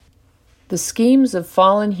The schemes of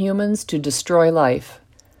fallen humans to destroy life.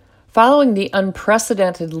 Following the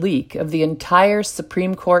unprecedented leak of the entire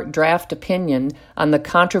Supreme Court draft opinion on the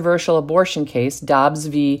controversial abortion case Dobbs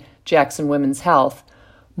v. Jackson Women's Health,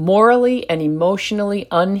 morally and emotionally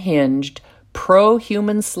unhinged,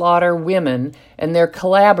 pro-human slaughter women and their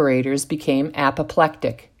collaborators became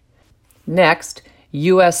apoplectic. Next,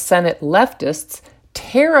 U.S. Senate leftists,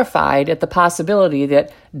 terrified at the possibility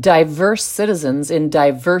that diverse citizens in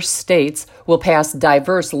diverse states will pass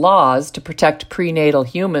diverse laws to protect prenatal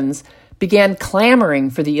humans, began clamoring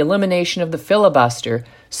for the elimination of the filibuster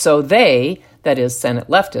so they, that is, Senate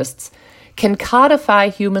leftists, can codify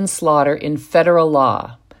human slaughter in federal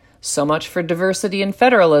law. So much for diversity and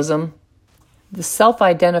federalism. The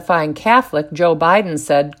self-identifying Catholic Joe Biden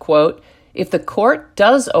said, quote, "If the court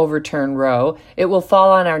does overturn Roe, it will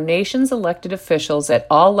fall on our nation's elected officials at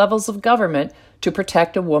all levels of government to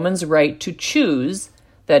protect a woman's right to choose,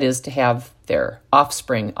 that is, to have their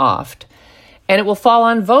offspring offed, and it will fall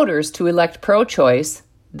on voters to elect pro-choice,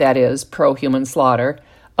 that is, pro-human slaughter,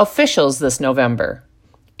 officials this November."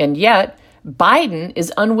 And yet, Biden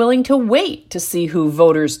is unwilling to wait to see who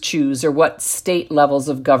voters choose or what state levels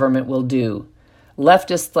of government will do.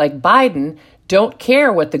 Leftists like Biden don't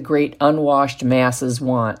care what the great unwashed masses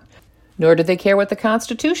want, nor do they care what the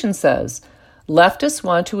Constitution says. Leftists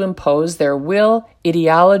want to impose their will,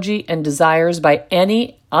 ideology, and desires by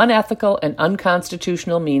any unethical and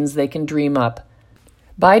unconstitutional means they can dream up.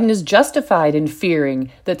 Biden is justified in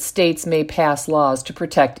fearing that states may pass laws to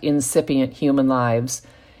protect incipient human lives.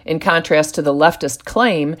 In contrast to the leftist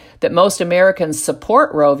claim that most Americans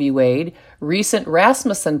support Roe v. Wade, recent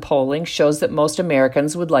Rasmussen polling shows that most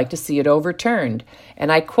Americans would like to see it overturned.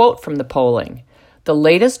 And I quote from the polling, "The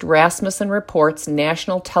latest Rasmussen Reports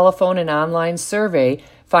National Telephone and Online Survey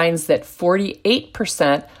finds that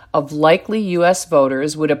 48% of likely U.S.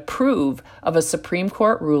 voters would approve of a Supreme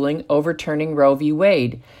Court ruling overturning Roe v.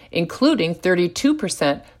 Wade, including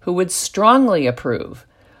 32% who would strongly approve.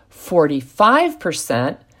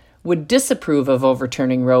 45% would disapprove of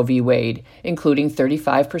overturning Roe v. Wade, including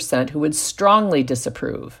 35% who would strongly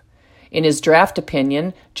disapprove. In his draft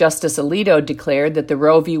opinion, Justice Alito declared that the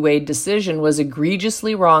Roe v. Wade decision was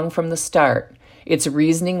egregiously wrong from the start. Its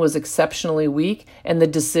reasoning was exceptionally weak, and the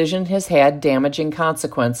decision has had damaging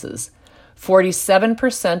consequences.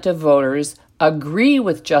 47% of voters agree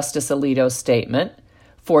with Justice Alito's statement.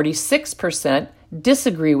 46%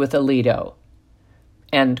 disagree with Alito."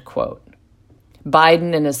 End quote.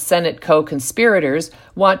 Biden and his Senate co-conspirators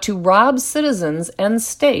want to rob citizens and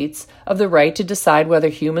states of the right to decide whether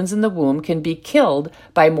humans in the womb can be killed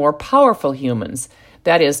by more powerful humans,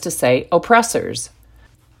 that is to say, oppressors.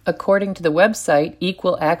 According to the website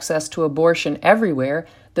Equal Access to Abortion Everywhere,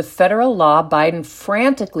 the federal law Biden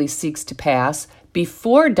frantically seeks to pass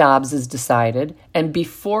before Dobbs is decided and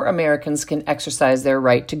before Americans can exercise their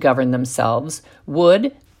right to govern themselves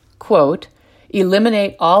would, quote,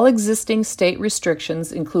 "eliminate all existing state restrictions,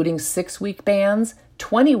 including 6-week bans,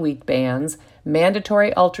 20-week bans, mandatory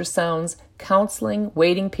ultrasounds, counseling,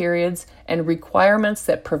 waiting periods, and requirements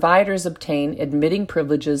that providers obtain admitting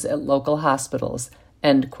privileges at local hospitals."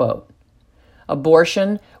 End quote.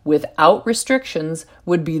 Abortion without restrictions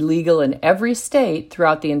would be legal in every state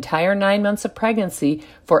throughout the entire 9 months of pregnancy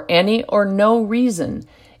for any or no reason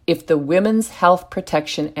if the Women's Health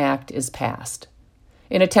Protection Act is passed.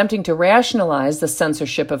 In attempting to rationalize the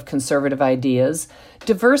censorship of conservative ideas,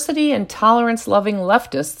 diversity and tolerance-loving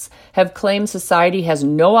leftists have claimed society has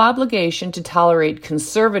no obligation to tolerate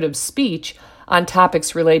conservative speech on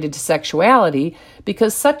topics related to sexuality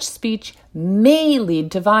because such speech may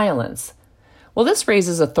lead to violence. Well, this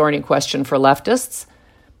raises a thorny question for leftists.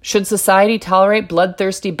 Should society tolerate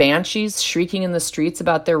bloodthirsty banshees shrieking in the streets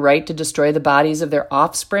about their right to destroy the bodies of their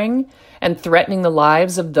offspring and threatening the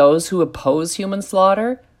lives of those who oppose human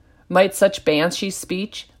slaughter? Might such banshee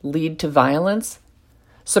speech lead to violence?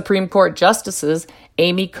 Supreme Court Justices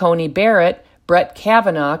Amy Coney Barrett, Brett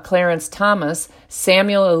Kavanaugh, Clarence Thomas,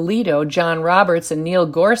 Samuel Alito, John Roberts, and Neil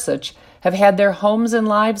Gorsuch have had their homes and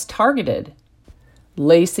lives targeted.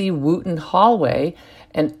 Lacey Wooten Hallway,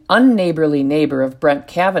 an unneighborly neighbor of Brett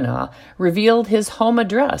Kavanaugh, revealed his home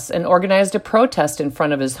address and organized a protest in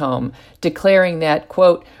front of his home, declaring that,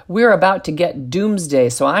 quote, "we're about to get doomsday,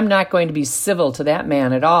 so I'm not going to be civil to that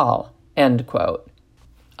man at all," end quote.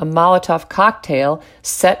 A Molotov cocktail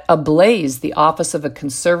set ablaze the office of a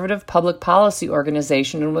conservative public policy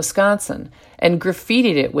organization in Wisconsin and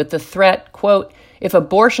graffitied it with the threat, quote, "if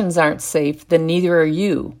abortions aren't safe, then neither are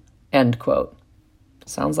you," end quote.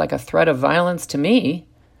 Sounds like a threat of violence to me.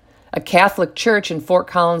 A Catholic church in Fort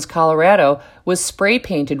Collins, Colorado, was spray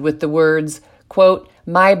painted with the words, quote,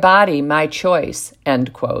 my body, my choice,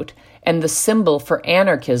 end quote, and the symbol for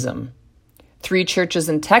anarchism. 3 churches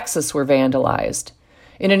in Texas were vandalized.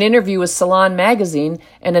 In an interview with Salon magazine,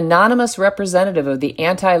 an anonymous representative of the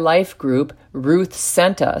anti-life group, Ruth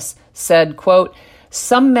Sent Us, said, quote,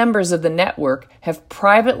 some members of the network have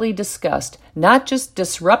privately discussed not just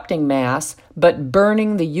disrupting Mass, but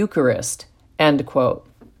burning the Eucharist, end quote.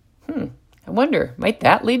 I wonder, might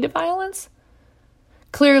that lead to violence?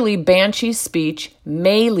 Clearly, banshee speech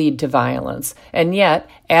may lead to violence, and yet,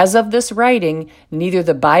 as of this writing, neither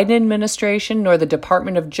the Biden administration nor the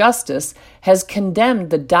Department of Justice has condemned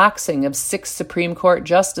the doxing of 6 Supreme Court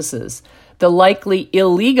justices, the likely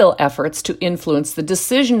illegal efforts to influence the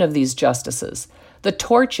decision of these justices, the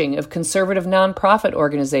torching of conservative nonprofit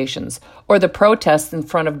organizations, or the protests in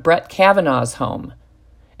front of Brett Kavanaugh's home.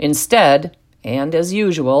 Instead, and as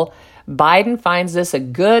usual, Biden finds this a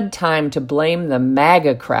good time to blame the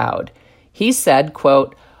MAGA crowd. He said,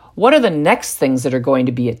 quote, what are the next things that are going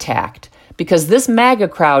to be attacked? Because this MAGA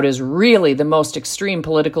crowd is really the most extreme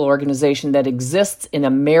political organization that exists in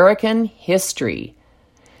American history.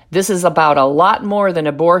 This is about a lot more than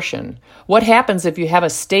abortion. What happens if you have a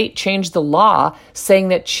state change the law saying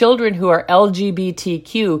that children who are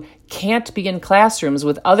LGBTQ can't be in classrooms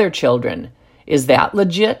with other children? Is that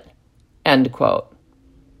legit? End quote.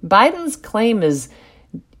 Biden's claim is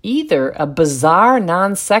either a bizarre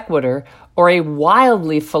non sequitur or a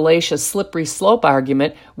wildly fallacious slippery slope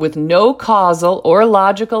argument with no causal or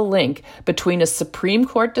logical link between a Supreme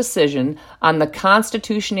Court decision on the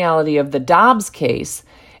constitutionality of the Dobbs case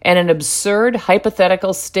and an absurd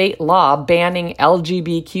hypothetical state law banning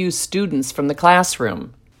LGBTQ students from the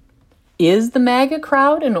classroom. Is the MAGA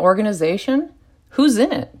crowd an organization? Who's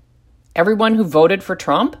in it? Everyone who voted for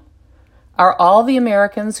Trump? Are all the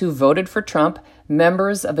Americans who voted for Trump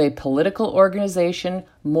members of a political organization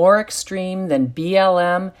more extreme than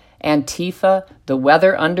BLM, Antifa, the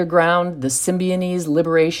Weather Underground, the Symbionese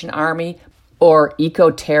Liberation Army, or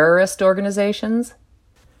eco-terrorist organizations?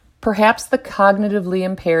 Perhaps the cognitively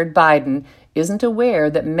impaired Biden isn't aware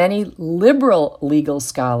that many liberal legal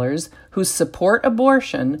scholars who support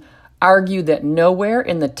abortion argue that nowhere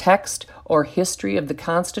in the text or history of the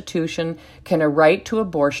Constitution can a right to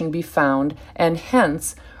abortion be found, and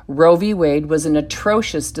hence Roe v. Wade was an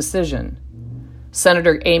atrocious decision.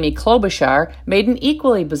 Senator Amy Klobuchar made an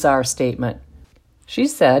equally bizarre statement. She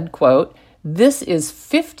said, quote, this is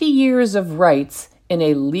 50 years of rights in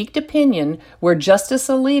a leaked opinion where Justice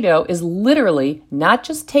Alito is literally not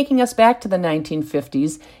just taking us back to the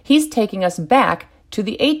 1950s, he's taking us back to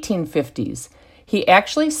the 1850s. He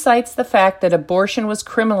actually cites the fact that abortion was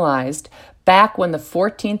criminalized back when the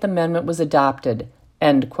 14th Amendment was adopted,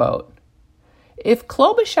 end quote. If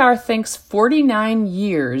Klobuchar thinks 49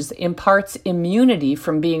 years imparts immunity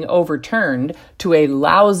from being overturned to a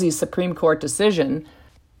lousy Supreme Court decision,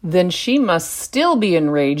 then she must still be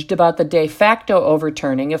enraged about the de facto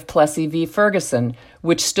overturning of Plessy v. Ferguson,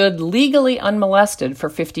 which stood legally unmolested for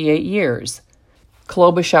 58 years.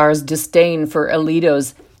 Klobuchar's disdain for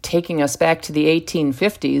Alito's taking us back to the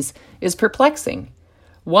 1850s is perplexing.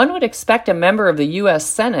 One would expect a member of the U.S.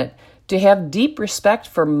 Senate to have deep respect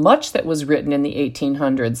for much that was written in the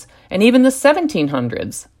 1800s and even the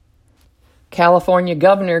 1700s. California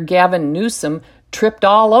Governor Gavin Newsom tripped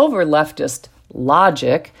all over leftist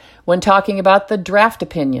logic when talking about the draft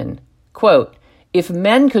opinion. Quote, if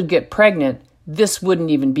men could get pregnant, this wouldn't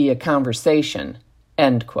even be a conversation,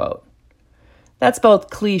 end quote. That's both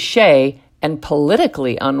cliche and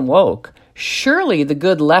politically unwoke. Surely the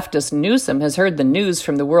good leftist Newsom has heard the news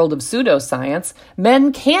from the world of pseudoscience.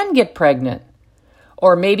 Men can get pregnant.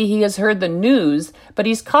 Or maybe he has heard the news, but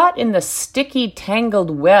he's caught in the sticky, tangled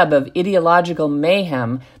web of ideological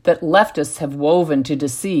mayhem that leftists have woven to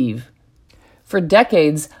deceive. For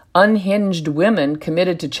decades, unhinged women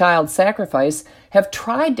committed to child sacrifice have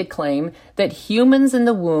tried to claim that humans in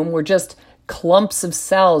the womb were just clumps of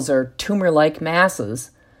cells or tumor-like masses.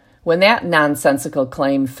 When that nonsensical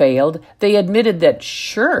claim failed, they admitted that,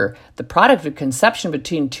 sure, the product of conception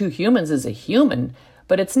between 2 humans is a human,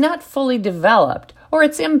 but it's not fully developed, or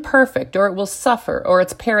it's imperfect, or it will suffer, or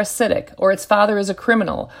it's parasitic, or its father is a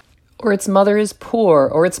criminal, or its mother is poor,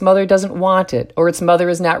 or its mother doesn't want it, or its mother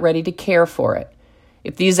is not ready to care for it.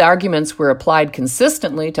 If these arguments were applied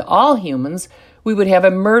consistently to all humans, we would have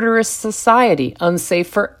a murderous society, unsafe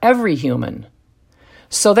for every human.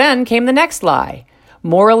 So then came the next lie.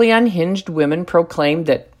 Morally unhinged women proclaimed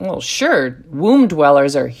that, well, sure, womb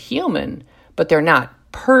dwellers are human, but they're not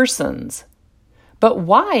persons. But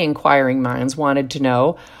why, inquiring minds wanted to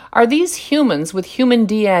know, are these humans with human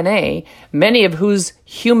DNA, many of whose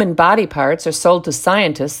human body parts are sold to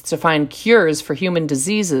scientists to find cures for human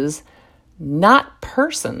diseases, not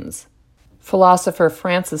persons? Philosopher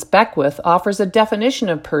Francis Beckwith offers a definition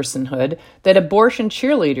of personhood that abortion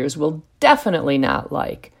cheerleaders will definitely not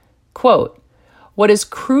like. Quote, "What is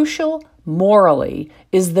crucial morally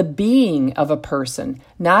is the being of a person,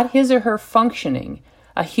 not his or her functioning.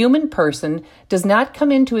 A human person does not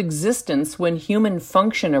come into existence when human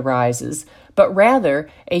function arises, but rather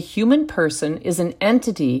a human person is an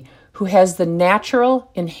entity who has the natural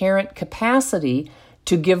inherent capacity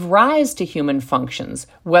to give rise to human functions,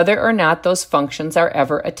 whether or not those functions are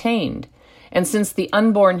ever attained. And since the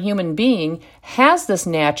unborn human being has this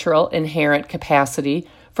natural inherent capacity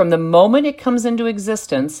from the moment it comes into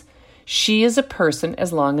existence, she is a person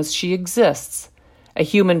as long as she exists. A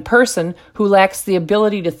human person who lacks the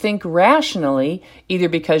ability to think rationally, either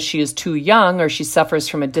because she is too young or she suffers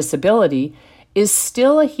from a disability, is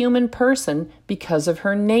still a human person because of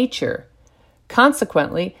her nature.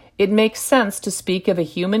 Consequently, it makes sense to speak of a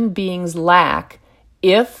human being's lack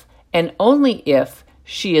if and only if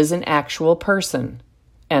she is an actual person."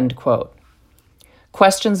 End quote.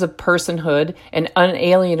 Questions of personhood and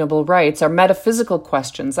unalienable rights are metaphysical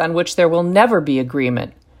questions on which there will never be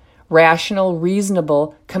agreement. Rational,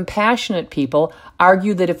 reasonable, compassionate people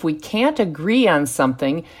argue that if we can't agree on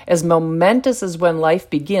something as momentous as when life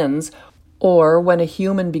begins, or when a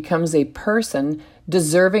human becomes a person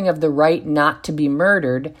deserving of the right not to be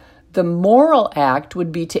murdered, the moral act would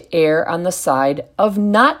be to err on the side of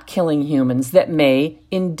not killing humans that may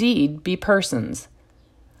indeed be persons.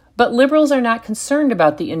 But liberals are not concerned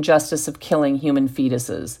about the injustice of killing human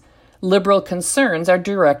fetuses. Liberal concerns are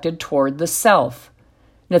directed toward the self.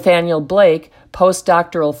 Nathaniel Blake,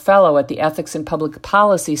 postdoctoral fellow at the Ethics and Public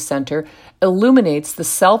Policy Center, illuminates the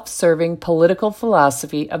self-serving political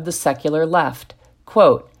philosophy of the secular left.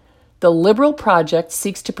 Quote, "The liberal project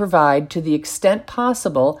seeks to provide, to the extent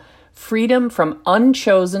possible, freedom from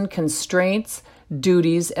unchosen constraints,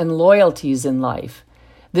 duties, and loyalties in life.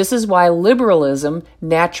 This is why liberalism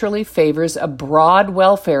naturally favors a broad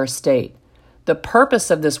welfare state. The purpose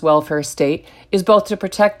of this welfare state is both to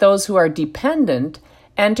protect those who are dependent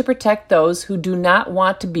and to protect those who do not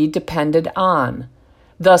want to be depended on.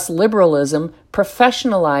 Thus, liberalism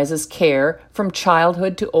professionalizes care from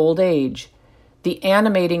childhood to old age. The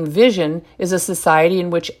animating vision is a society in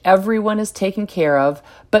which everyone is taken care of,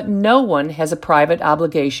 but no one has a private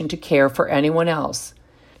obligation to care for anyone else.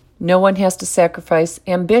 No one has to sacrifice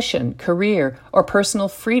ambition, career, or personal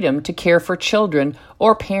freedom to care for children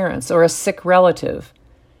or parents or a sick relative.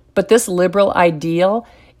 But this liberal ideal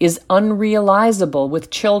is unrealizable with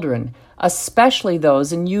children, especially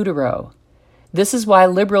those in utero. This is why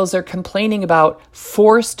liberals are complaining about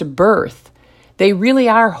forced birth. They really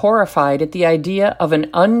are horrified at the idea of an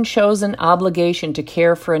unchosen obligation to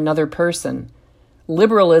care for another person.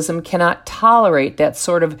 Liberalism cannot tolerate that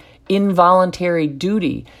sort of involuntary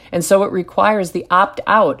duty, and so it requires the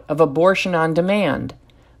opt-out of abortion on demand.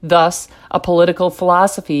 Thus, a political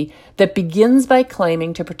philosophy that begins by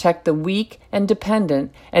claiming to protect the weak and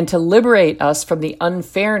dependent and to liberate us from the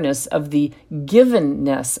unfairness of the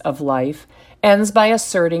givenness of life ends by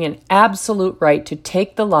asserting an absolute right to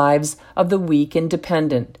take the lives of the weak and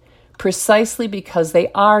dependent, precisely because they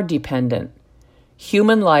are dependent.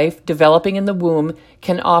 Human life, developing in the womb,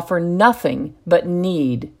 can offer nothing but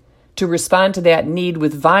need. To respond to that need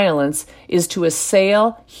with violence is to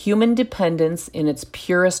assail human dependence in its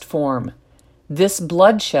purest form. This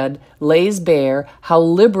bloodshed lays bare how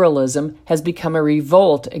liberalism has become a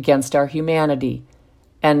revolt against our humanity."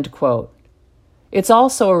 End quote. It's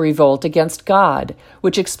also a revolt against God,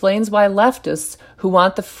 which explains why leftists who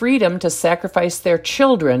want the freedom to sacrifice their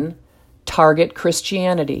children target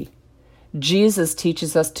Christianity. Jesus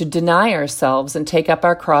teaches us to deny ourselves and take up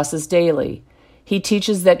our crosses daily. He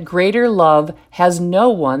teaches that greater love has no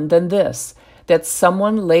one than this, that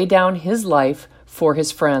someone lay down his life for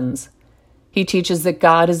his friends. He teaches that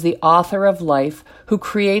God is the author of life, who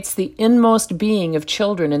creates the inmost being of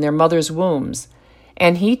children in their mother's wombs.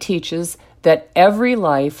 And he teaches that every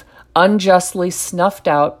life unjustly snuffed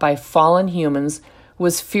out by fallen humans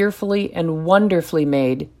was fearfully and wonderfully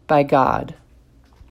made by God.